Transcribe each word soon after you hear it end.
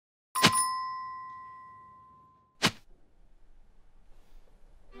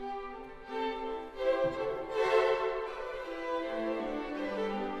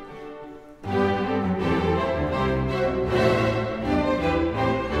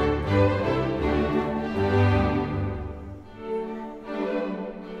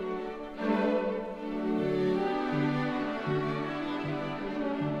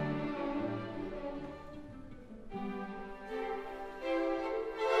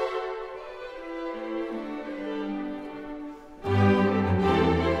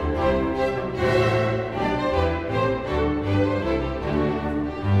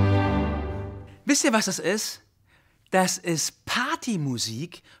Wisst ihr, was das ist? Das ist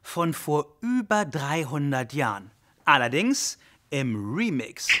Partymusik von vor über 300 Jahren. Allerdings im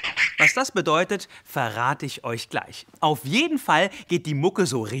Remix. Was das bedeutet, verrate ich euch gleich. Auf jeden Fall geht die Mucke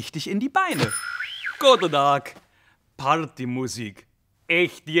so richtig in die Beine. Guten Tag. Partymusik.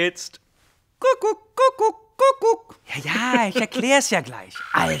 Echt jetzt? Kuckuck, kuckuck, kuckuck. Ja, ich erklär's ja gleich.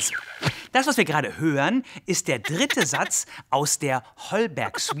 Also, das, was wir gerade hören, ist der dritte Satz aus der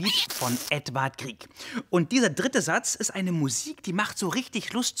Holberg-Suite von Edvard Grieg. Und dieser dritte Satz ist eine Musik, die macht so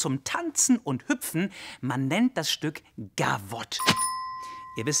richtig Lust zum Tanzen und Hüpfen. Man nennt das Stück Gavotte.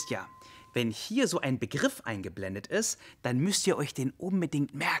 Ihr wisst ja, wenn hier so ein Begriff eingeblendet ist, dann müsst ihr euch den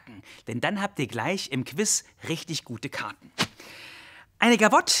unbedingt merken. Denn dann habt ihr gleich im Quiz richtig gute Karten. Eine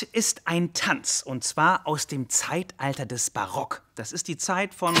Gavotte ist ein Tanz, und zwar aus dem Zeitalter des Barock. Das ist die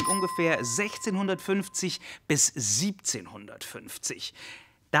Zeit von ungefähr 1650 bis 1750.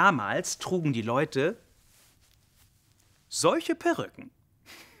 Damals trugen die Leute solche Perücken.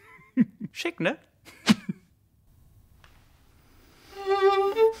 Schick, ne?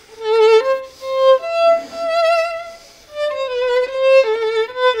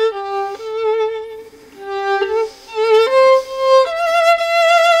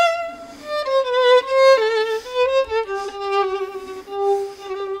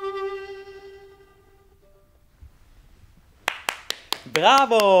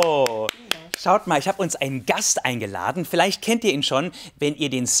 Bravo! Schaut mal, ich habe uns einen Gast eingeladen. Vielleicht kennt ihr ihn schon, wenn ihr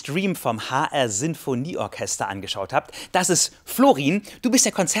den Stream vom hr-Sinfonieorchester angeschaut habt. Das ist Florin, du bist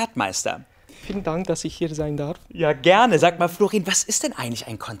der Konzertmeister. Vielen Dank, dass ich hier sein darf. Ja, gerne. Sag mal, Florin, was ist denn eigentlich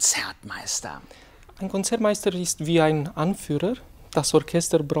ein Konzertmeister? Ein Konzertmeister ist wie ein Anführer. Das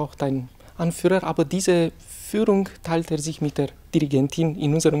Orchester braucht einen Anführer, aber diese Führung teilt er sich mit der Dirigentin,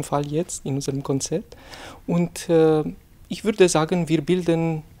 in unserem Fall jetzt, in unserem Konzert. Und ich würde sagen, wir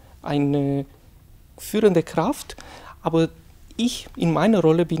bilden eine führende Kraft, aber ich, in meiner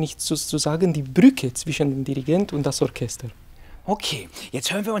Rolle bin ich sozusagen die Brücke zwischen dem Dirigent und das Orchester. Okay,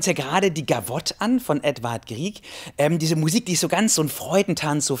 jetzt hören wir uns ja gerade die Gavotte an von Edvard Grieg. Diese Musik, die ist so ganz so ein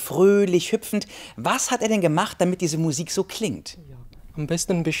Freudentanz, so fröhlich, hüpfend. Was hat er denn gemacht, damit diese Musik so klingt? Ja, am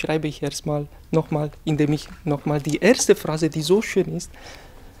besten beschreibe ich erstmal nochmal, indem ich nochmal die erste Phrase, die so schön ist,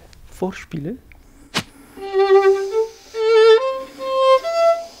 vorspiele.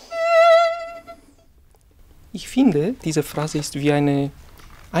 Ich finde, diese Phrase ist wie eine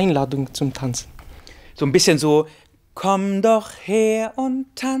Einladung zum Tanzen. So ein bisschen so, komm doch her und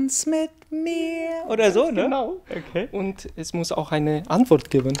tanz mit mir oder so, ne? Genau. Okay. Und es muss auch eine Antwort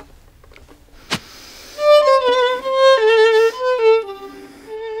geben.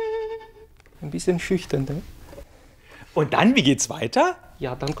 Ein bisschen schüchtern, ne? Und dann, wie geht's weiter?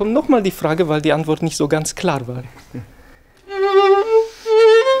 Ja, dann kommt nochmal die Frage, weil die Antwort nicht so ganz klar war.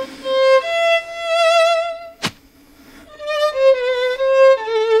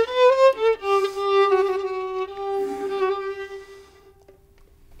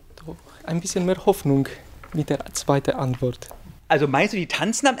 Ein bisschen mehr Hoffnung mit der zweiten Antwort. Also meinst du, die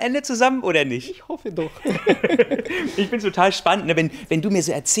tanzen am Ende zusammen oder nicht? Ich hoffe doch. Ich finde es total spannend, ne? Wenn du mir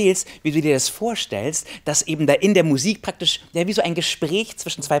so erzählst, wie du dir das vorstellst, dass eben da in der Musik praktisch ja, wie so ein Gespräch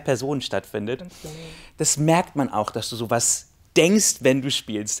zwischen zwei Personen stattfindet. Das merkt man auch, dass du sowas denkst, wenn du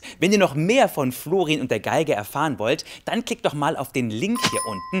spielst. Wenn ihr noch mehr von Florin und der Geige erfahren wollt, dann klickt doch mal auf den Link hier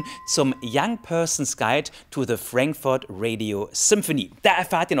unten zum Young Person's Guide to the Frankfurt Radio Symphony. Da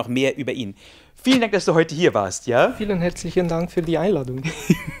erfahrt ihr noch mehr über ihn. Vielen Dank, dass du heute hier warst, ja? Vielen herzlichen Dank für die Einladung.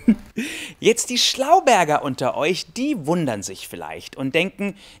 Jetzt die Schlauberger unter euch, die wundern sich vielleicht und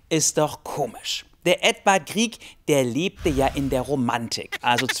denken, ist doch komisch. Der Edvard Grieg, der lebte ja in der Romantik,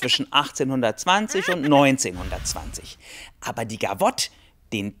 also zwischen 1820 und 1920. Aber die Gavotte,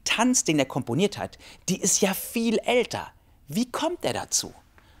 den Tanz, den er komponiert hat, die ist ja viel älter. Wie kommt er dazu?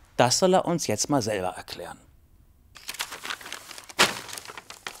 Das soll er uns jetzt mal selber erklären.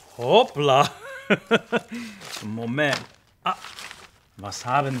 Hoppla! Moment. Was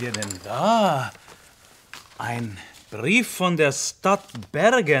haben wir denn da? Ein Brief von der Stadt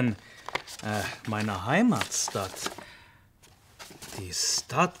Bergen. Meiner Heimatstadt. Die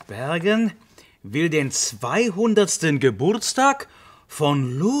Stadt Bergen will den 200. Geburtstag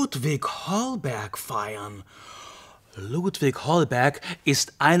von Ludwig Holberg feiern. Ludwig Holberg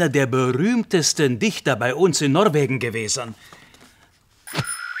ist einer der berühmtesten Dichter bei uns in Norwegen gewesen.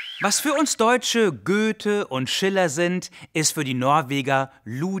 Was für uns Deutsche Goethe und Schiller sind, ist für die Norweger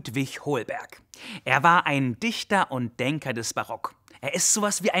Ludwig Holberg. Er war ein Dichter und Denker des Barock. Er ist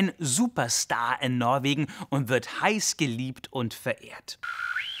sowas wie ein Superstar in Norwegen und wird heiß geliebt und verehrt.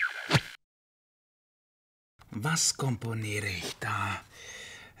 Was komponiere ich da?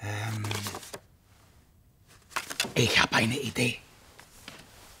 Ich habe eine Idee.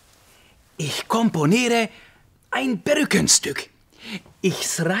 Ich komponiere ein Perückenstück. Ich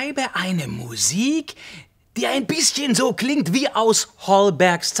schreibe eine Musik, die ein bisschen so klingt wie aus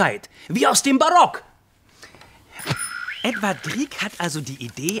Holbergs Zeit, wie aus dem Barock. Edvard Grieg hat also die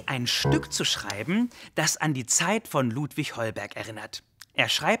Idee, ein Stück zu schreiben, das an die Zeit von Ludwig Holberg erinnert. Er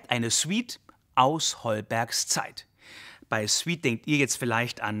schreibt eine Suite aus Holbergs Zeit. Bei Suite denkt ihr jetzt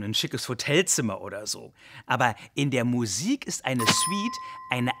vielleicht an ein schickes Hotelzimmer oder so. Aber in der Musik ist eine Suite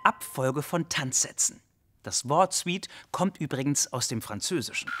eine Abfolge von Tanzsätzen. Das Wort Suite kommt übrigens aus dem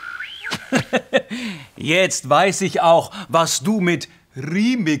Französischen. Jetzt weiß ich auch, was du mit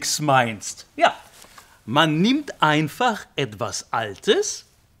Remix meinst. Ja, man nimmt einfach etwas Altes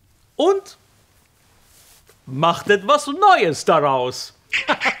und macht etwas Neues daraus.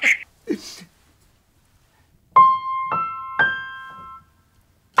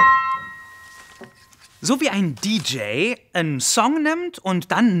 So wie ein DJ einen Song nimmt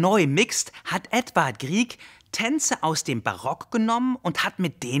und dann neu mixt, hat Edvard Grieg Tänze aus dem Barock genommen und hat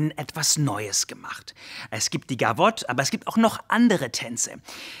mit denen etwas Neues gemacht. Es gibt die Gavotte, aber es gibt auch noch andere Tänze.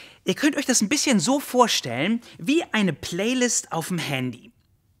 Ihr könnt euch das ein bisschen so vorstellen wie eine Playlist auf dem Handy.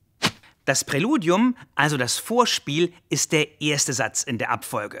 Das Präludium, also das Vorspiel, ist der erste Satz in der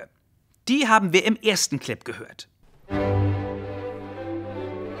Abfolge. Die haben wir im ersten Clip gehört.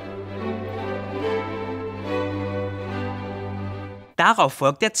 Darauf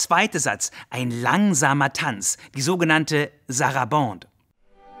folgt der zweite Satz, ein langsamer Tanz, die sogenannte Sarabande.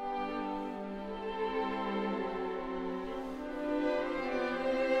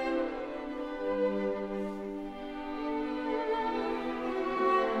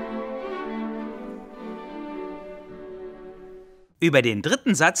 Über den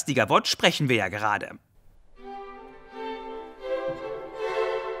dritten Satz, die Gavotte, sprechen wir ja gerade.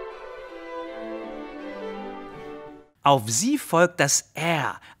 Auf sie folgt das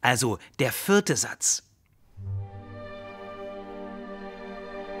R, also der vierte Satz.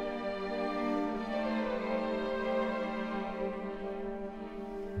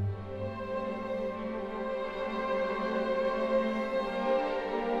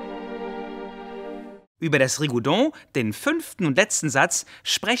 Über das Rigodon, den fünften und letzten Satz,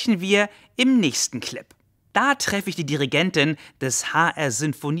 sprechen wir im nächsten Clip. Da treffe ich die Dirigentin des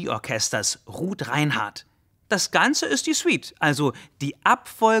hr-Sinfonieorchesters, Ruth Reinhard. Das Ganze ist die Suite, also die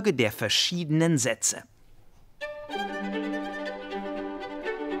Abfolge der verschiedenen Sätze.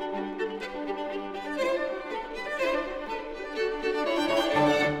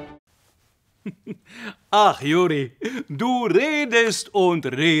 Ach, Juri, du redest und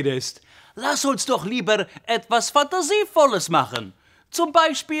redest. Lass uns doch lieber etwas Fantasievolles machen. Zum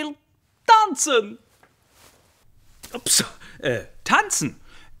Beispiel tanzen. Ups, tanzen.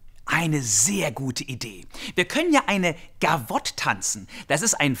 Eine sehr gute Idee. Wir können ja eine Gavotte tanzen. Das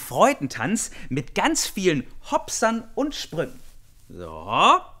ist ein Freudentanz mit ganz vielen Hopsern und Sprüngen.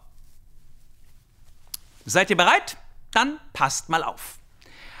 So. Seid ihr bereit? Dann passt mal auf.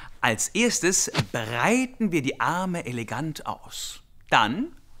 Als erstes breiten wir die Arme elegant aus.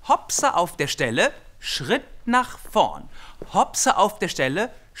 Dann Hopser auf der Stelle, Schritt nach vorn. Hopser auf der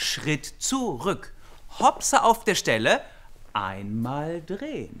Stelle, Schritt zurück. Hopser auf der Stelle, einmal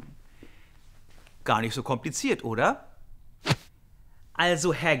drehen. Gar nicht so kompliziert, oder?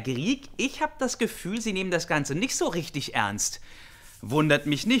 Also, Herr Grieg, ich habe das Gefühl, Sie nehmen das Ganze nicht so richtig ernst. Wundert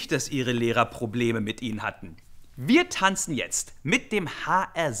mich nicht, dass Ihre Lehrer Probleme mit Ihnen hatten. Wir tanzen jetzt mit dem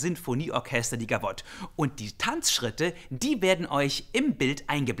hr-Sinfonieorchester die Gavotte. Und die Tanzschritte, die werden euch im Bild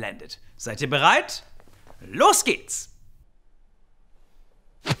eingeblendet. Seid ihr bereit? Los geht's!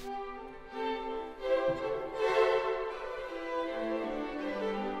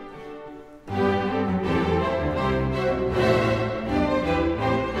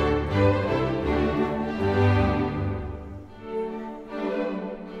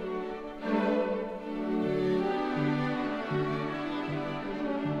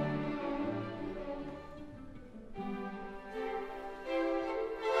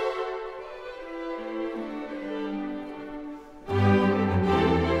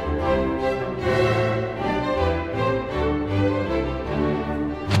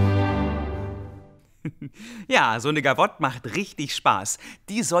 Ja, so eine Gavotte macht richtig Spaß.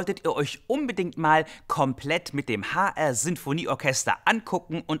 Die solltet ihr euch unbedingt mal komplett mit dem hr-Sinfonieorchester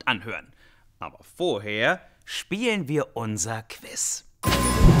angucken und anhören. Aber vorher spielen wir unser Quiz.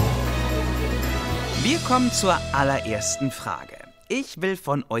 Wir kommen zur allerersten Frage. Ich will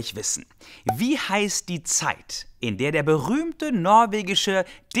von euch wissen, wie heißt die Zeit, in der der berühmte norwegische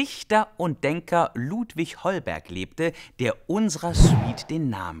Dichter und Denker Ludwig Holberg lebte, der unserer Suite den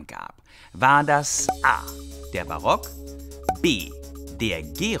Namen gab? War das A, der Barock, B, der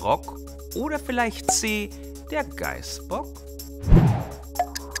Gehrock oder vielleicht C, der Geißbock?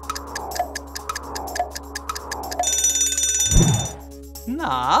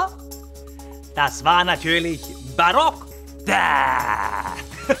 Na, das war natürlich Barock. Da.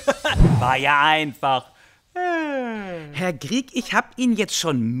 War ja einfach. Herr Grieg, ich habe Ihnen jetzt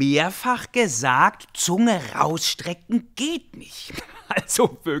schon mehrfach gesagt, Zunge rausstrecken geht nicht.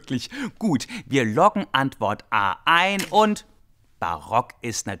 Also wirklich gut. Wir loggen Antwort A ein und Barock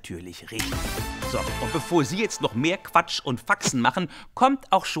ist natürlich richtig. So, und bevor Sie jetzt noch mehr Quatsch und Faxen machen, kommt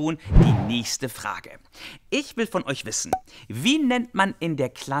auch schon die nächste Frage. Ich will von euch wissen, wie nennt man in der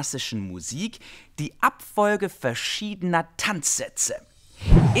klassischen Musik die Abfolge verschiedener Tanzsätze?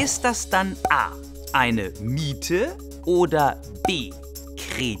 Ist das dann A, eine Miete oder B,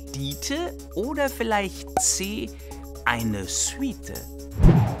 Kredite oder vielleicht C, eine Suite?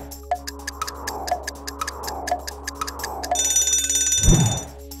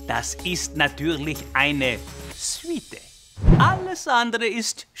 Das ist natürlich eine Suite. Alles andere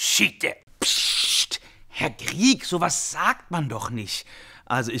ist Schiete. Psst, Herr Grieg, sowas sagt man doch nicht.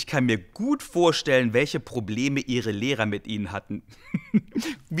 Also ich kann mir gut vorstellen, welche Probleme Ihre Lehrer mit Ihnen hatten.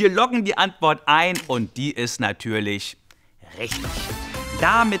 Wir loggen die Antwort ein und die ist natürlich richtig.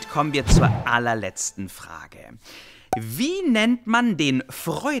 Damit kommen wir zur allerletzten Frage. Wie nennt man den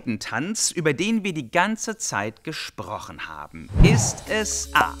Freudentanz, über den wir die ganze Zeit gesprochen haben? Ist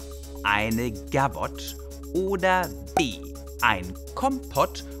es A, eine Gavotte oder B, ein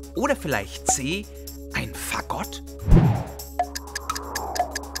Kompott oder vielleicht C, ein Fagott?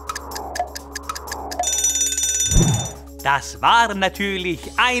 Das war natürlich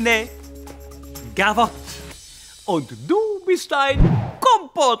eine Gavotte. Und du bist ein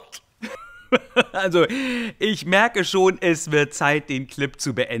Kompott. Also, ich merke schon, es wird Zeit, den Clip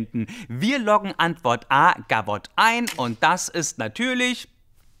zu beenden. Wir loggen Antwort A, Gavotte ein und das ist natürlich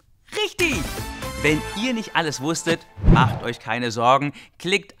richtig. Wenn ihr nicht alles wusstet, macht euch keine Sorgen.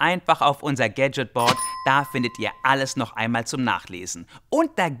 Klickt einfach auf unser Gadgetboard, da findet ihr alles noch einmal zum Nachlesen.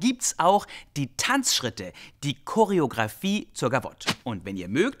 Und da gibt's auch die Tanzschritte, die Choreografie zur Gavotte. Und wenn ihr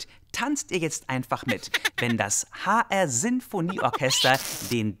mögt, tanzt ihr jetzt einfach mit, wenn das hr-Sinfonieorchester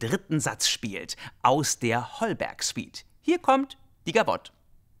den dritten Satz spielt aus der Holberg-Suite. Hier kommt die Gavotte.